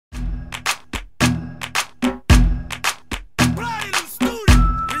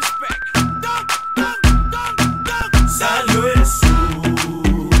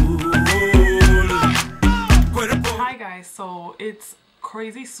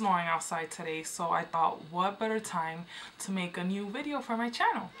crazy snowing outside today, so I thought what better time to make a new video for my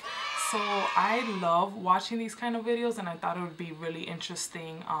channel. So I love watching these kind of videos, and I thought it would be really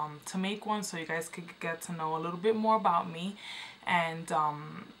interesting to make one so you guys could get to know a little bit more about me. And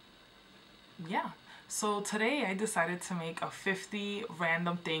yeah, so today I decided to make a 50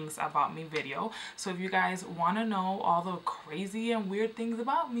 random things about me video. So if you guys want to know all the crazy and weird things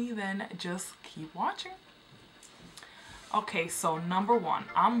about me, then just keep watching. Okay, so number one,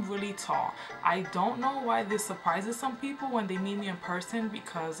 I'm really tall. I don't know why this surprises some people when they meet me in person,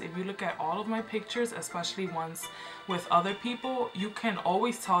 because if you look at all of my pictures, especially ones with other people, you can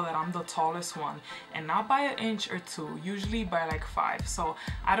always tell that I'm the tallest one, and not by an inch or two, usually by like 5. So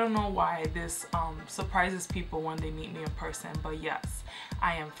I don't know why this surprises people when they meet me in person, but yes,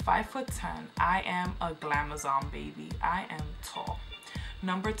 I am 5'10". I am a glamazon baby. I am tall.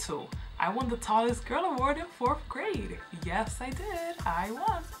 Number 2, I won the tallest girl award in 4th grade. Yes, I did. I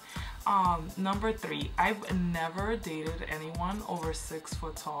won. Number 3, I've never dated anyone over 6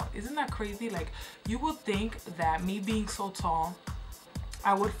 foot tall. Isn't that crazy? Like, you would think that me being so tall,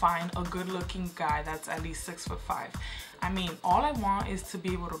 I would find a good looking guy that's at least 6'5". I mean, all I want is to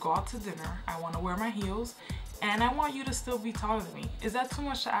be able to go out to dinner. I want to wear my heels, and I want you to still be taller than me. Is that too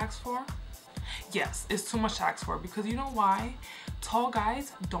much to ask for? Yes, it's too much to ask for, because you know why? Tall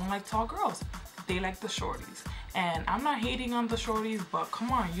guys don't like tall girls. They like the shorties. And I'm not hating on the shorties, but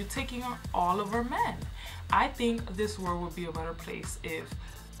come on, you're taking on all of our men. I think this world would be a better place if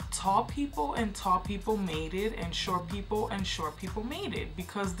tall people and tall people mated and short people mated,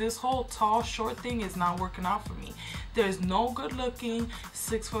 because this whole tall short thing is not working out for me. There's no good looking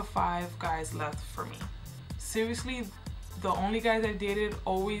 6'5" guys left for me. Seriously, the only guys I dated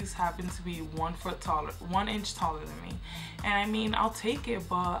always happened to be 1 inch taller than me. And I mean, I'll take it,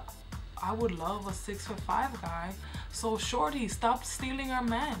 but I would love a 6'5" guy. So shorty, stop stealing our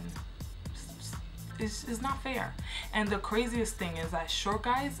men. It's not fair. And the craziest thing is that short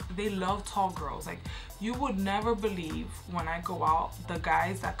guys, they love tall girls. Like, you would never believe when I go out, the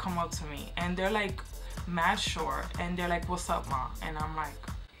guys that come up to me and they're like mad short and they're like, "What's up, ma?" And I'm like,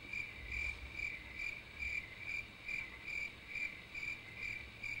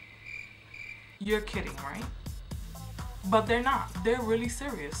 you're kidding, right? But they're not. They're really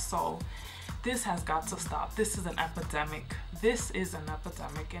serious. So this has got to stop. This is an epidemic. This is an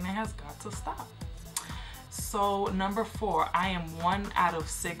epidemic, and it has got to stop. So number 4, I am 1 out of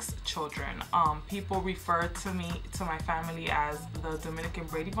 6 children. People refer to my family as the Dominican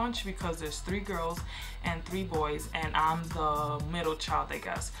Brady Bunch, because there's 3 girls and 3 boys, and I'm the middle child, I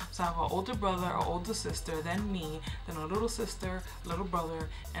guess. So I have an older brother, an older sister, then me, then a little sister, little brother,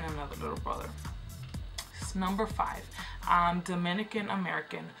 and another little brother. Number 5, I'm Dominican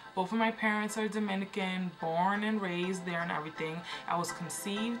American. Both of my parents are Dominican, born and raised there and everything. I was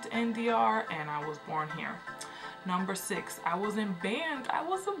conceived in DR and I was born here. Number 6, I was in band. I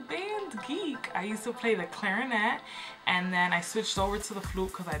was a band geek. I used to play the clarinet, and then I switched over to the flute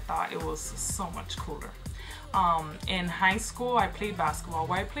because I thought it was so much cooler. In high school, I played basketball.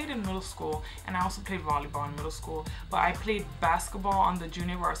 Well, I played in middle school, and I also played volleyball in middle school, but I played basketball on the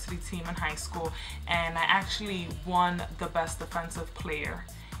junior varsity team in high school, and I actually won the best defensive player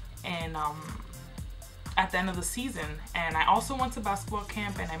and at the end of the season. And I also went to basketball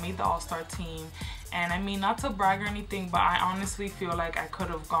camp, and I made the all-star team. And I mean, not to brag or anything, but I honestly feel like I could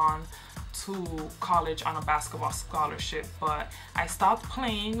have gone to college on a basketball scholarship, but I stopped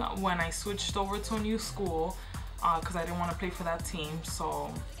playing when I switched over to a new school because I didn't want to play for that team. So,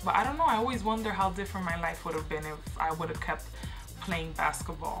 but I don't know, I always wonder how different my life would have been if I would have kept playing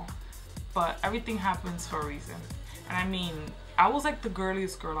basketball. But everything happens for a reason. And I mean, I was like the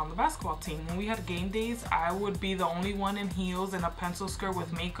girliest girl on the basketball team. When we had game days, I would be the only one in heels and a pencil skirt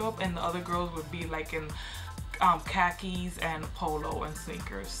with makeup, and the other girls would be like in khakis and polo and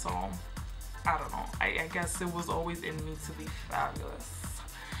sneakers. So I don't know, I guess it was always in me to be fabulous.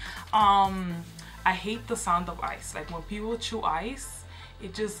 I hate the sound of ice. Like, when people chew ice,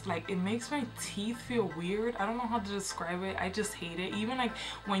 it just, like, it makes my teeth feel weird. I don't know how to describe it. I just hate it. Even like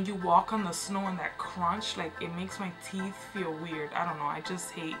when you walk on the snow and that crunch, like, it makes my teeth feel weird. I don't know, I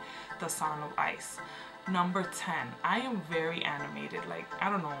just hate the sound of ice. Number 10, I am very animated. Like, I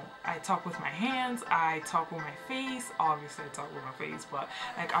don't know, I talk with my hands, I talk with my face. Obviously I talk with my face, but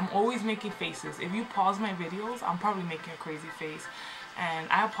like, I'm always making faces. If you pause my videos, I'm probably making a crazy face, and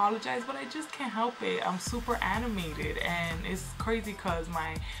I apologize, but I just can't help it. I'm super animated, and it's crazy because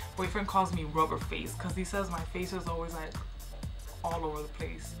my boyfriend calls me rubber face because he says my face is always like all over the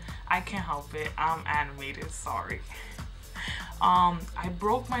place. I can't help it. I'm animated, sorry. I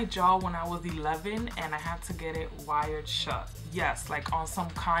broke my jaw when I was 11 and I had to get it wired shut. Yes, like on some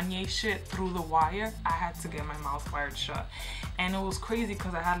Kanye shit through the wire, I had to get my mouth wired shut. And it was crazy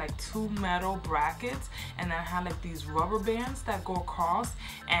because I had like 2 metal brackets and then I had like these rubber bands that go across,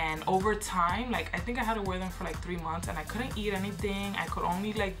 and over time, like I think I had to wear them for like 3 months and I couldn't eat anything. I could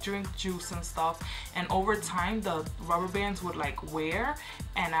only like drink juice and stuff, and over time the rubber bands would like wear,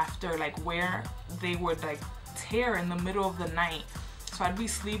 and after like wear they would like tear in the middle of the night. So I'd be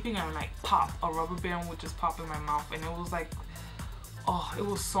sleeping and like pop, a rubber band would just pop in my mouth, and it was like, oh, it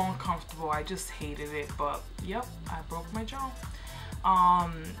was so uncomfortable. I just hated it. But yep, I broke my jaw.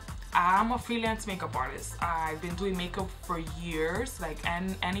 I'm a freelance makeup artist. I've been doing makeup for years. Like,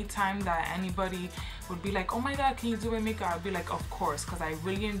 and anytime that anybody would be like, oh my god, can you do my makeup, I'd be like, of course, because I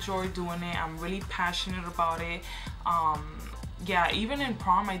really enjoy doing it. I'm really passionate about it. Yeah, even in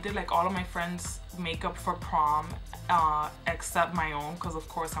prom, I did like all of my friends' makeup for prom, except my own, because of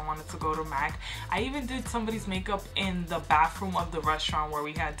course I wanted to go to MAC. I even did somebody's makeup in the bathroom of the restaurant where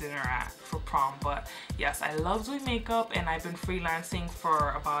we had dinner at for prom. But yes, I love doing makeup, and I've been freelancing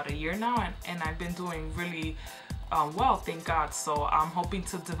for about a year now, and I've been doing really well, thank God. So I'm hoping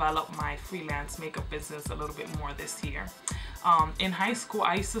to develop my freelance makeup business a little bit more this year. In high school,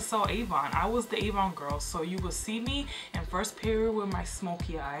 I used to sell Avon. I was the Avon girl. So you would see me in first period with my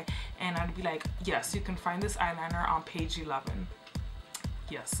smoky eye, and I'd be like, yes, you can find this eyeliner on page 11.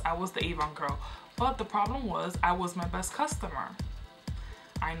 Yes, I was the Avon girl. But the problem was I was my best customer.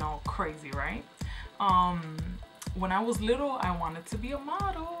 I know, crazy, right? When I was little, I wanted to be a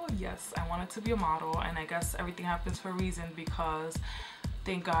model. Yes, I wanted to be a model, and I guess everything happens for a reason, because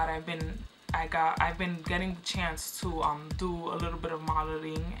thank God I've been getting the chance to do a little bit of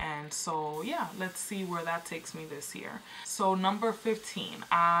modeling, and so yeah, let's see where that takes me this year. So number 15,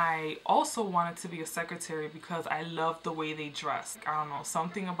 I also wanted to be a secretary because I love the way they dress. I don't know,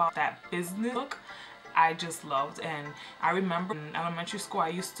 something about that business look I just loved. And I remember in elementary school, I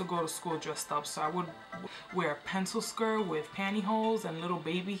used to go to school dressed up, so I would wear a pencil skirt with pantyhose and little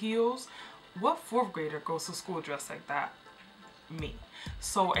baby heels. What 4th grader goes to school dressed like that? Me.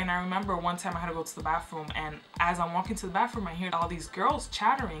 So, and I remember one time I had to go to the bathroom, and as I'm walking to the bathroom, I hear all these girls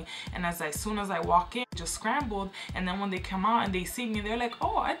chattering, and as soon as I walk in, just scrambled, and then when they come out and they see me, they're like,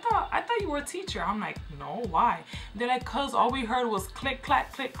 oh, I thought you were a teacher. I'm like, no, why? They're like, cause all we heard was click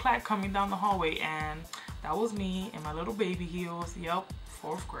clack coming down the hallway, and that was me in my little baby heels. Yep,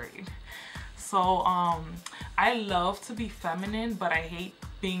 4th grade. So I love to be feminine, but I hate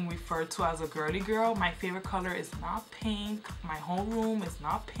being referred to as a girly girl. My favorite color is not pink. My whole room is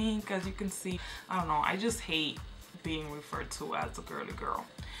not pink, as you can see. I don't know, I just hate being referred to as a girly girl.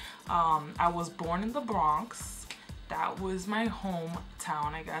 I was born in the Bronx. That was my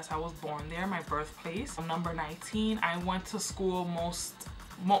hometown, I guess. I was born there, my birthplace. Number 19, I went to school most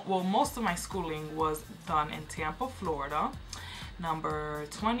of my schooling was done in Tampa, Florida. Number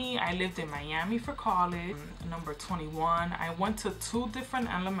 20, I lived in Miami for college. Number 21, I went to 2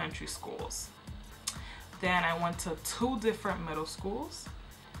 different elementary schools. Then I went to 2 different middle schools.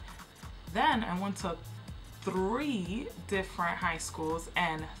 Then I went to 3 different high schools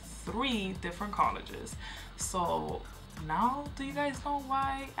and 3 different colleges. So now, do you guys know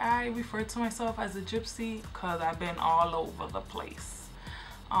why I refer to myself as a gypsy? Because I've been all over the place.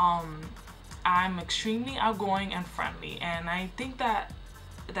 I'm extremely outgoing and friendly, and I think that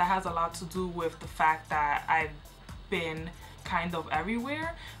has a lot to do with the fact that I've been kind of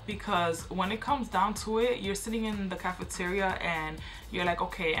everywhere, because when it comes down to it, you're sitting in the cafeteria and you're like,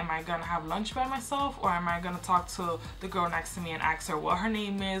 okay, am I gonna have lunch by myself, or am I gonna talk to the girl next to me and ask her what her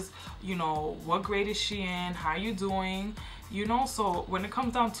name is, you know, what grade is she in, how you doing, you know? So when it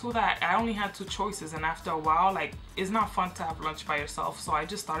comes down to that, I only had 2 choices, and after a while, like, it's not fun to have lunch by yourself. So I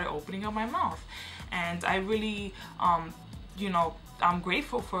just started opening up my mouth, and I really you know, I'm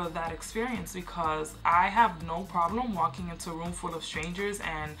grateful for that experience, because I have no problem walking into a room full of strangers,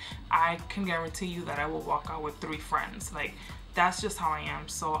 and I can guarantee you that I will walk out with 3 friends. Like, that's just how I am.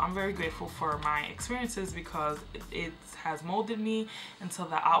 So I'm very grateful for my experiences, because it has molded me into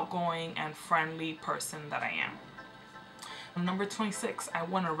the outgoing and friendly person that I am. Number 26, I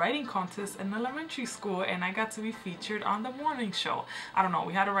won a writing contest in elementary school, and I got to be featured on the morning show. I don't know,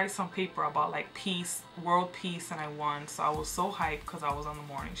 we had to write some paper about like peace, world peace, and I won. So I was so hyped because I was on the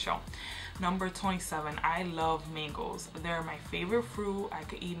morning show. Number 27, I love mangoes. They're my favorite fruit. I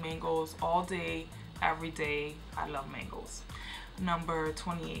could eat mangoes all day, every day. I love mangoes. Number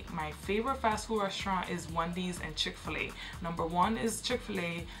 28, my favorite fast food restaurant is Wendy's and Chick-fil-A. Number 1 is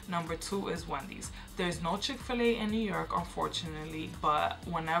Chick-fil-A, number 2 is Wendy's. There's no Chick-fil-A in New York, unfortunately, but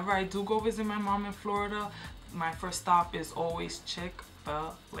whenever I do go visit my mom in Florida, my first stop is always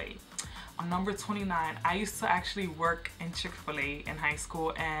Chick-fil-A. Number 29, I used to actually work in Chick-fil-A in high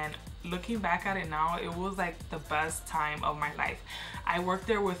school, and looking back at it now, it was like the best time of my life. I worked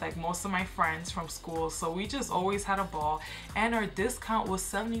there with like most of my friends from school, so we just always had a ball, and our discount was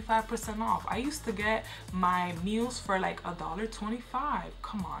 75% off. I used to get my meals for like $1.25.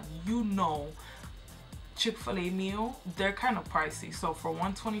 Come on, you know, Chick-fil-A meal, they're kind of pricey, so for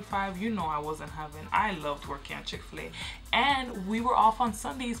 $1.25, you know I was in heaven. I loved working at Chick-fil-A, and we were off on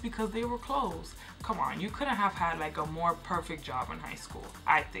Sundays because they were closed. Come on, you couldn't have had like a more perfect job in high school,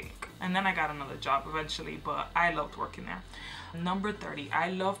 I think. And then I got another job eventually, but I loved working there. Number 30, I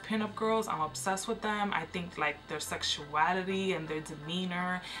love pinup girls. I'm obsessed with them. I think like their sexuality and their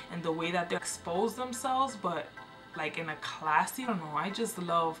demeanor and the way that they expose themselves, but like in a classy, I don't know, I just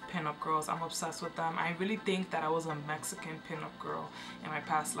love pinup girls. I'm obsessed with them. I really think that I was a Mexican pinup girl in my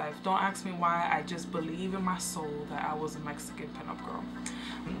past life. Don't ask me why, I just believe in my soul that I was a Mexican pinup girl.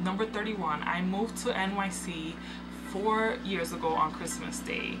 Number 31, I moved to NYC 4 years ago on Christmas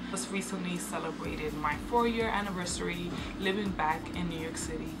Day. Just recently celebrated my 4-year anniversary living back in New York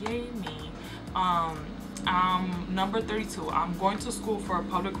City. Yay me. Number 32, I'm going to school for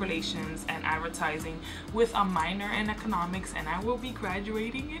public relations and advertising with a minor in economics, and I will be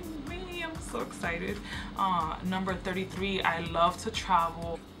graduating in May. I'm so excited. Number 33, I love to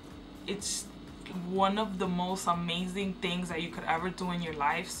travel. It's one of the most amazing things that you could ever do in your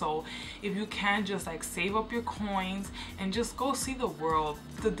life. So if you can, just like save up your coins and just go see the world.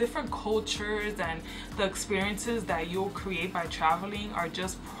 The different cultures and the experiences that you'll create by traveling are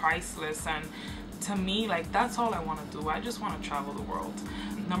just priceless, and to me, like, that's all I want to do. I just want to travel the world.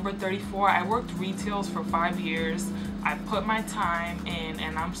 Number 34, I worked retails for 5 years. I put my time in,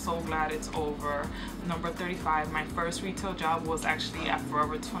 and I'm so glad it's over. Number 35, my first retail job was actually at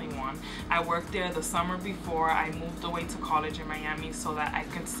Forever 21. I worked there the summer before I moved away to college in Miami so that I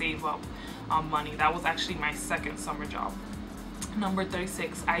could save up money. That was actually my second summer job. Number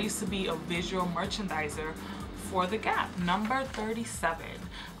 36, I used to be a visual merchandiser for the Gap. Number 37,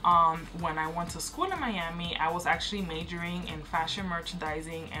 when I went to school in Miami, I was actually majoring in fashion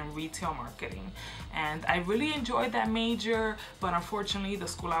merchandising and retail marketing, and I really enjoyed that major, but unfortunately the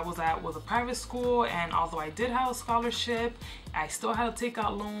school I was at was a private school, and although I did have a scholarship, I still had to take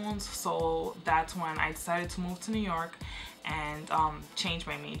out loans, so that's when I decided to move to New York and change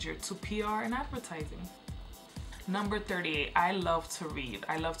my major to PR and advertising. Number 38, I love to read.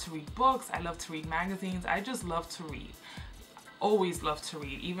 I love to read books. I love to read magazines. I just love to read. Always loved to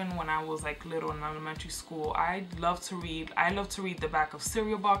read. Even when I was like little in elementary school, I love to read. I love to read the back of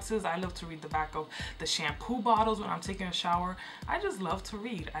cereal boxes. I love to read the back of the shampoo bottles when I'm taking a shower. I just love to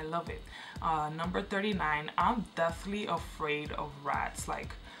read. I love it. Number 39, I'm deathly afraid of rats.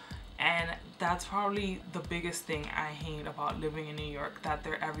 And that's probably the biggest thing I hate about living in New York, that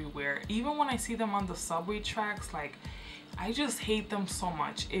they're everywhere. Even when I see them on the subway tracks, like, I just hate them so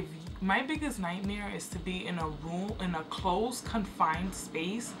much. My biggest nightmare is to be in a room, in a closed, confined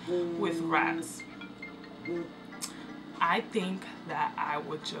space with rats. I think that I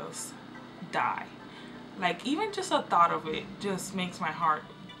would just die. Like, even just a thought of it just makes my heart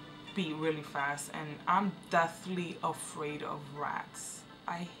beat really fast, and I'm deathly afraid of rats.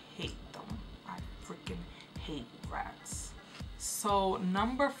 I hate them. I freaking hate rats. So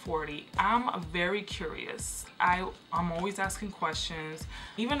number 40, I'm very curious. I'm always asking questions.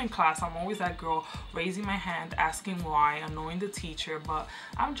 Even in class, I'm always that girl raising my hand, asking why, annoying the teacher. But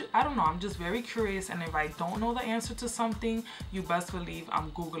I don't know, I'm just very curious, and if I don't know the answer to something, you best believe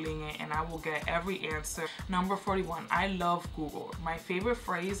I'm Googling it, and I will get every answer. Number 41, I love Google. My favorite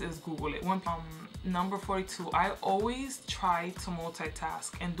phrase is Google it. Number 42, I always try to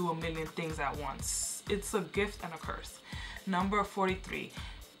multitask and do a million things at once. It's a gift and a curse. Number 43,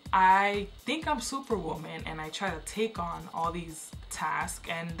 I think I'm Superwoman, and I try to take on all these tasks,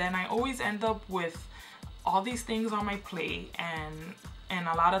 and then I always end up with all these things on my plate, and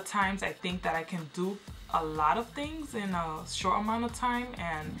a lot of times I think that I can do a lot of things in a short amount of time,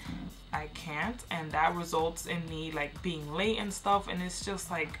 and I can't, and that results in me like being late and stuff, and it's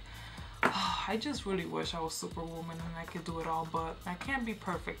just like, I just really wish I was Superwoman and I could do it all, but I can't be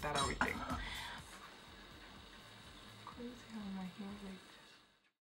perfect at everything.